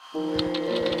Baby,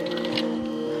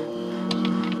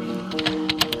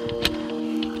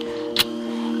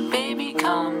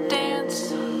 come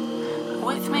dance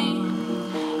with me.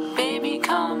 Baby,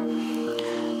 come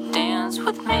dance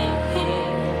with me.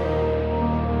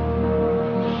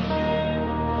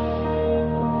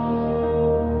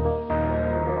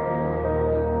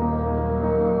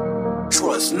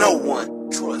 Trust no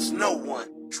one, trust no one.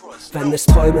 Wenn ich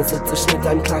träume, sitze ich mit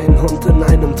einem kleinen Hund in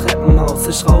einem Treppenhaus.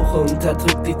 Ich rauche und er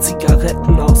drückt die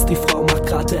Zigaretten aus. Die Frau macht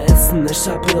gerade Essen, ich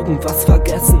hab irgendwas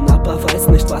vergessen, aber weiß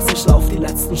nicht was. Ich lauf die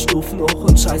letzten Stufen hoch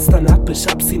und scheiß dann ab. Ich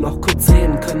hab sie noch kurz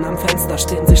sehen können, am Fenster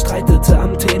stehen. Sie streitete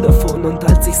am Telefon und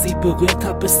als ich sie berührt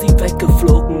hab, ist sie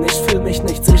weggeflogen. Ich fühl mich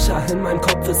nicht sicher, in meinem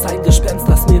Kopf ist ein Gespenst,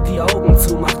 das mir die Augen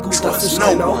zumacht. Gut, dass ich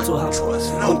kein Auto hab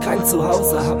und kein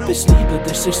Zuhause hab. Ich liebe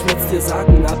dich, ich würd's dir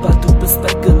sagen, aber du bist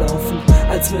weggelaufen.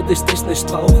 Als würde ich dich nicht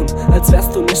brauchen, als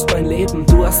wärst du nicht mein Leben.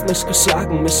 Du hast mich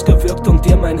geschlagen, mich gewürgt und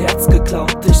dir mein Herz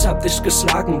geklaut. Ich hab dich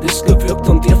geschlagen, dich gewürgt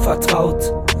und dir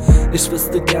vertraut. Ich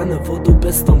wüsste gerne, wo du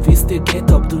bist und wie's dir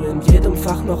geht, ob du in jedem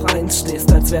Fach noch eins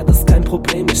stehst, als wär das kein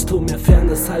Problem. Ich tu mir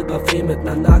Fairness halber weh mit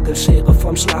ner Nagelschere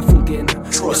vorm Schlafengehen.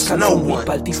 Ich kann vom Lied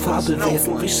bald die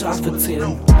Fabelwesen wie Schafe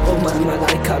zählen. Oh Mann,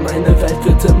 Malaika, meine Welt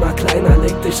wird immer kleiner.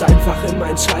 Leg dich einfach in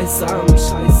mein Scheißarm.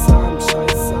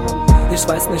 Ich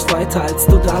weiß nicht weiter, als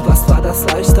du da warst, war das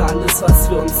leichter. Alles,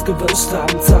 was wir uns gewünscht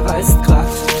haben, zerreißt grad.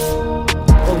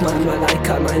 Oh Mann,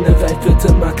 Malaika, meine Welt wird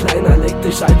immer kleiner. Leg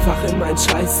dich einfach in mein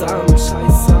Scheißarm.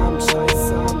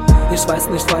 Ich weiß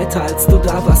nicht weiter, als du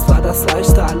da warst, war das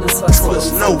leichter. Alles, was wir uns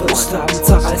gewünscht haben,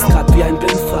 zerreißt grad wie ein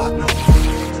Bindfaden.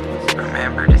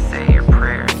 Remember to